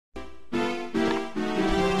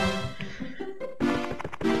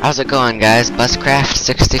How's it going, guys?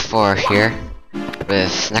 Buzzcraft64 here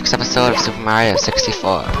with next episode of Super Mario 64.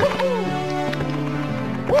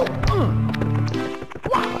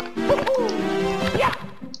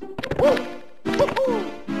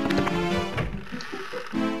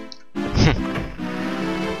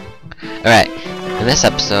 Alright, in this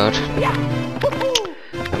episode,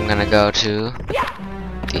 I'm gonna go to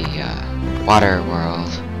the water world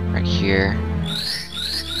right here.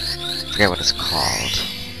 I forget what it's called.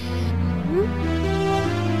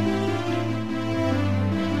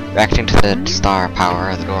 Reacting to the star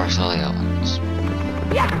power, the door slowly opens.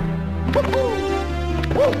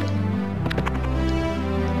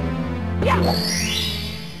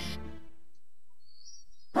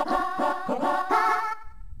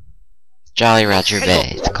 Jolly Roger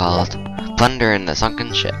Bay, it's called. Plunder in the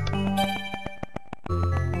Sunken Ship.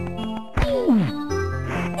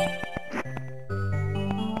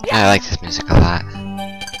 I like this music a lot.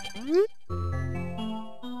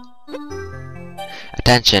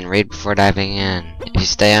 Attention, read before diving in. If you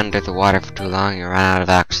stay under the water for too long, you'll run out of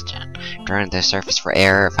oxygen. Return to the surface for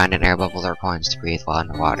air, or find an air bubble or coins to breathe while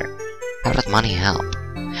underwater. How does money help?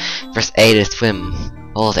 Press A to swim.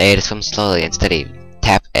 Hold A to swim slowly and steady.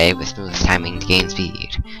 Tap A with smooth timing to gain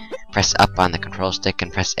speed. Press up on the control stick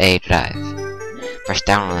and press A to dive. Press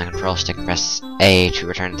down on the control stick and press A to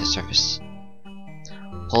return to the surface.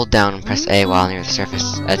 Hold down and press A while near the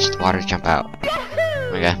surface edge of the water to jump out.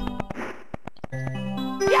 Okay.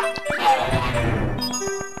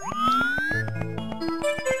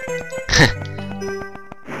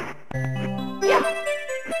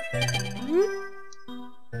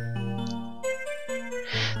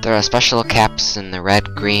 There are special caps in the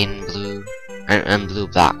red, green, blue, and blue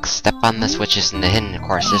blocks. Step on the switches in the hidden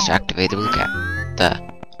courses to activate the blue cap. The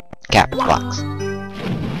cap blocks.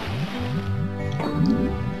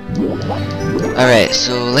 Alright,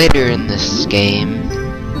 so later in this game,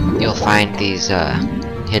 you'll find these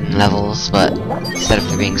hidden levels, but instead of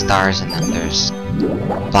there being stars in them, there's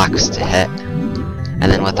blocks to hit.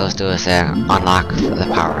 And then what those do is they unlock the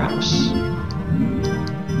power-ups.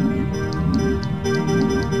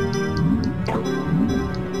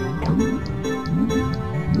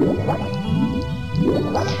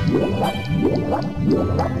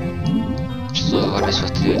 So what are we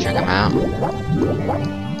supposed to do? Check them out?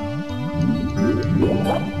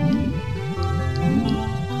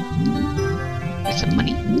 Get some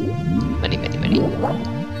money. Money, money, money.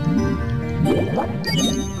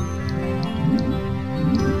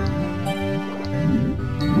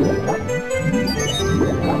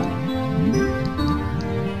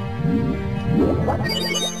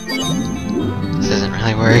 This isn't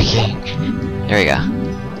really working. There we go.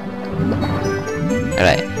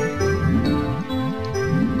 Alright.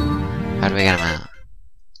 How do we get him out?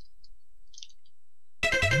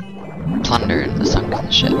 Plunder in the sunken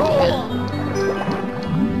ship, yeah.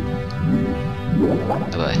 Oh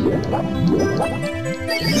boy.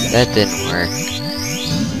 That didn't work.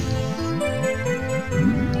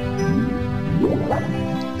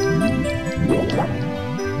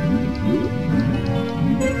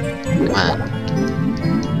 Come on.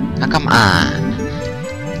 Now come on.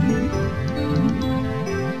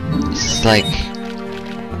 This is like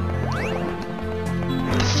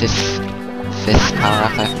the fifth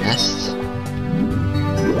power-up I've missed.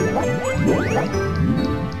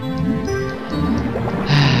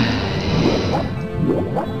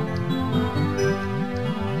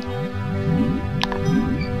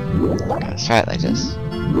 Let's try it like this.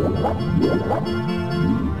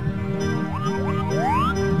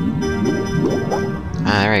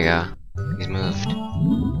 Ah, there we go. He's moved.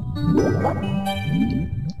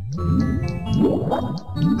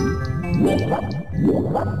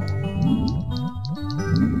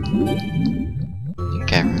 I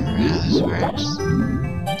can't remember how this works.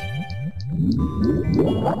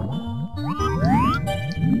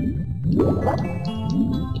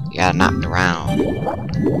 You gotta knock it around.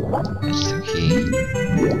 That's the key.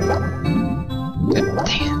 Good,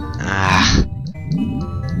 dang it. Ah.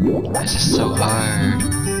 This is so hard.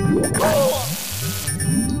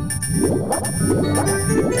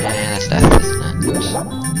 Yeah, that's death, isn't it? Oops.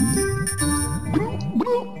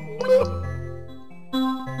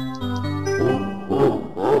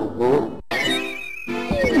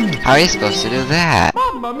 How are you supposed to do that?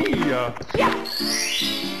 Mamma mia!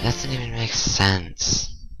 That doesn't even make sense.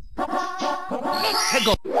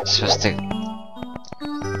 You're supposed to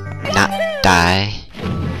not die.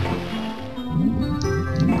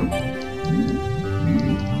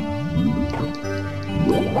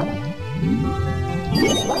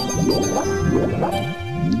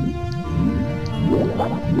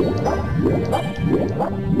 There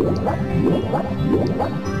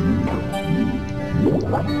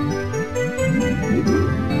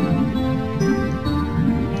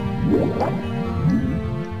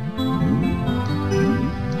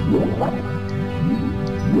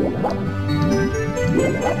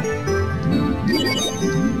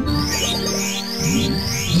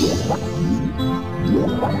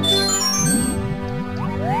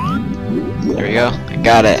we go. I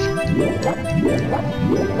got it.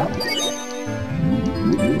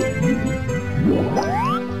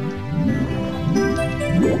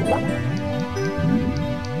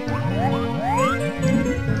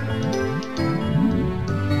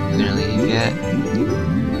 You gonna leave yet?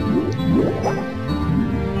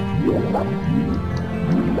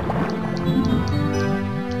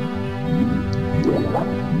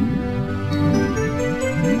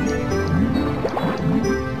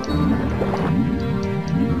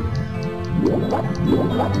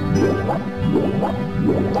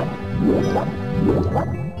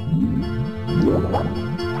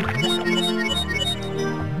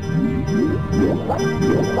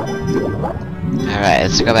 Alright,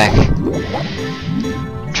 let's go back.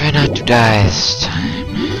 Try not to die this time.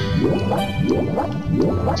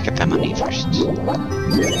 Let's get that money first.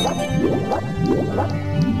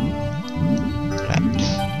 Right.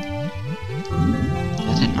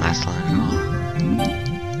 That didn't last long at all.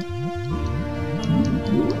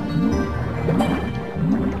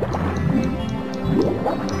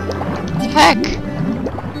 Heck!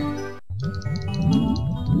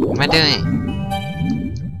 What am I doing?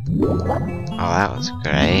 Oh, that was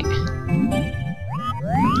great.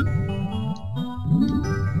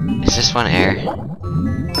 Is this one air?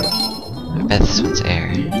 I bet this one's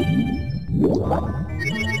air.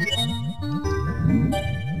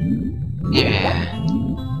 Yeah.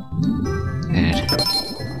 Good.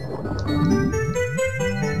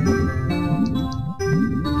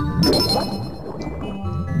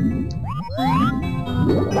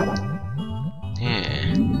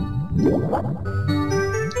 Yeah.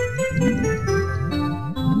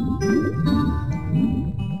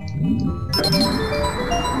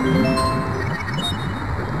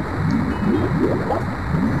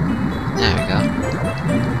 There we go.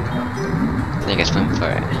 I think I swim for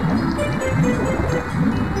it.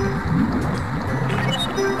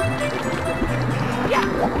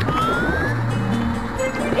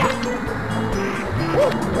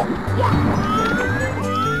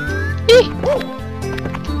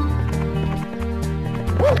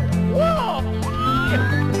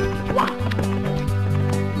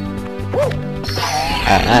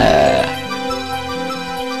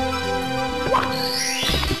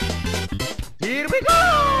 Here we go!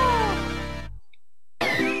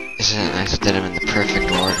 Isn't it nice that I'm in the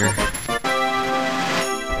perfect order?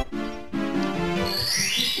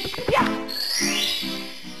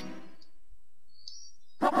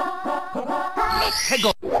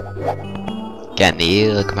 Can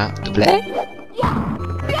you come out to play?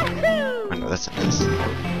 I know that's a mess.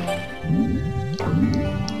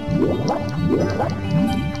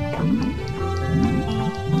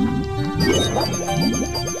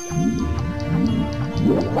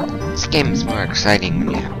 This game is more exciting when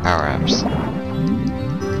you have power-ups.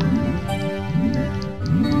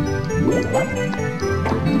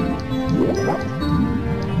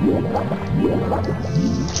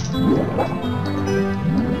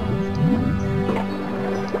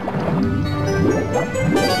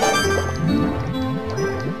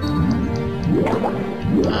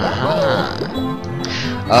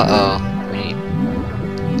 Uh-oh.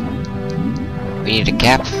 We need a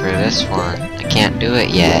cap for this one. I can't do it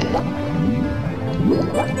yet.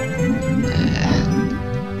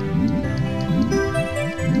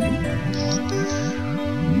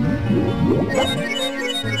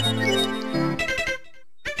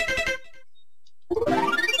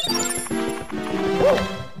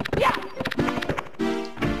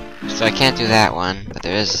 So I can't do that one, but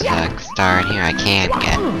there is a star in here I can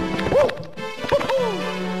get.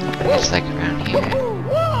 It's like around here.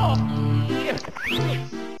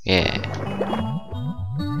 Yeah.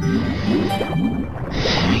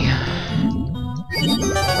 There we go.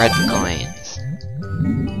 Red coins.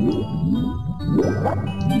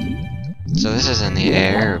 So this is in the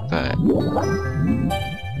air, but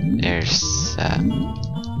there's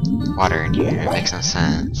water in here. It makes no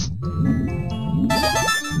sense.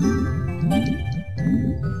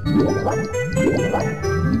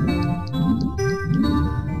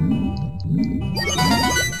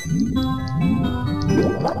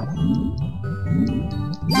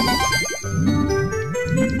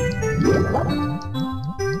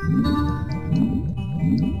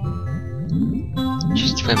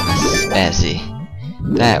 Just swim with Spazzy.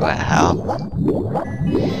 That would help.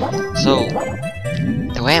 So,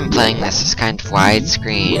 the way I'm playing this is kind of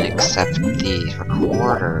widescreen, except the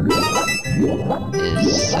recorder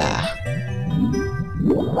is,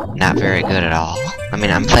 not very good at all. I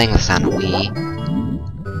mean, I'm playing this on Wii,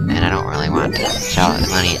 and I don't really want to shell out the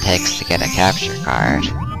money it takes to get a capture card.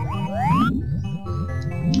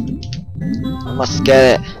 Let's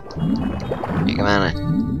get it! Here, come on in.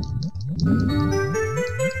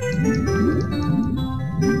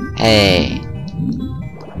 Hey!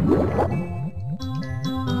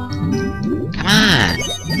 Come on!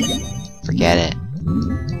 Forget it.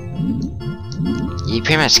 You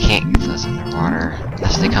pretty much can't get those underwater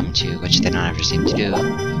unless they come to you, which they don't ever seem to do.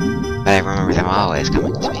 But I remember them always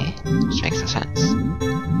coming to me, which makes no sense.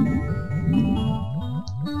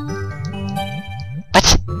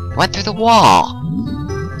 What? Went through the wall!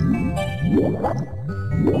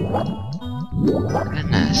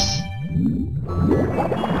 Goodness.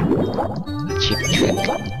 A cheap trick.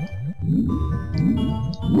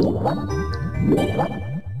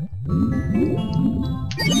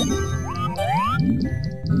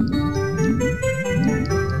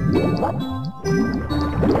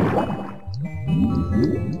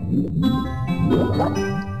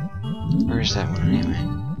 Where's that one anyway?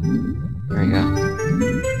 There we go.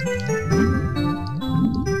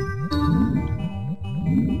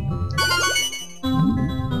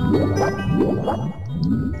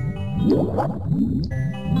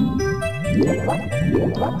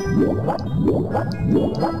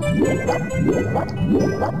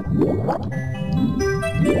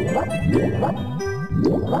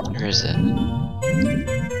 Where is it?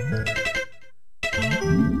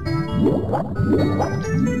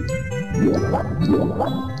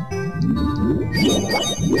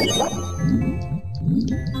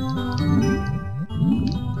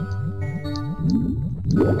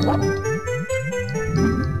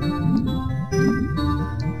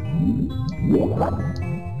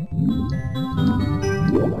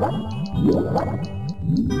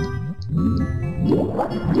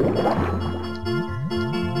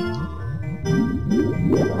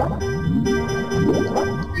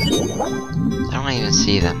 I don't even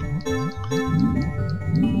see them.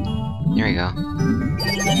 Here we go.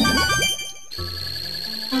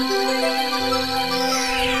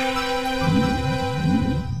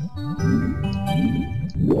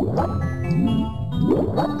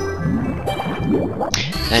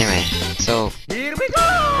 Anyway, so Here we go!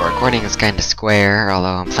 the recording is kind of square, although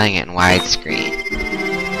I'm playing it in widescreen.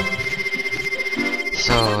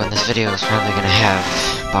 So in this video, it's probably gonna have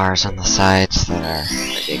bars on the sides that are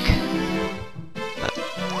big. But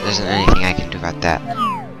there isn't anything I can do about that.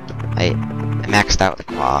 I maxed out the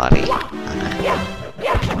quality on it.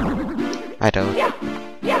 I don't.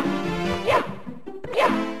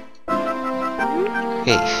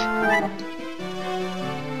 Grief.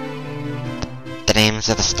 The names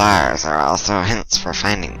of the stars are also hints for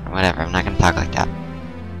finding. Whatever, I'm not gonna talk like that.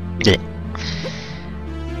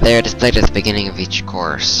 They are displayed at the beginning of each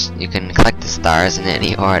course. You can collect the stars in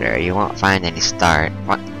any order. You won't find any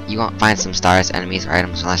You won't find some stars, enemies, or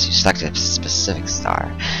items unless you select a specific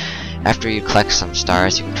star. After you collect some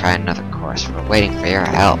stars, you can try another course. We're waiting for your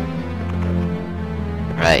help.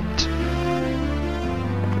 Right.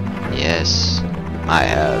 Yes, my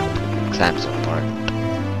help. 'Cause I'm so important.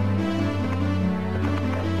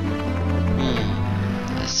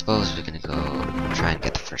 I suppose we're gonna go try and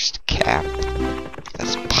get the first cap.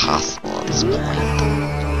 That's possible at this point.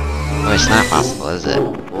 Oh, it's not possible, is it?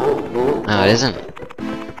 No, it isn't.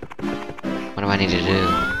 What do I need to do?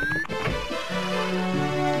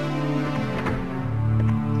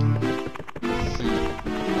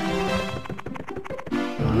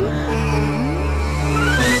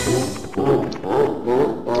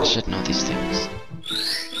 I should know these things.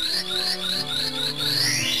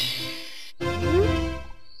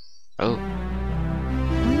 Oh.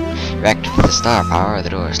 Reactivate the star power, the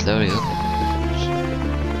door slowly opens.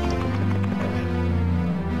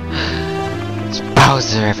 It's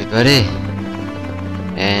Bowser, everybody!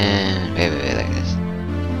 And wait, like this.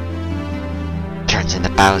 Turns into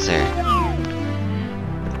Bowser.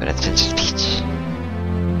 But it's Princess Peach.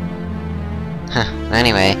 Huh,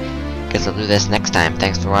 anyway, guess I'll do this next time.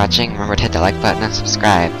 Thanks for watching. Remember to hit the like button and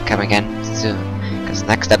subscribe. Come again soon, because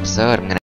next episode I'm gonna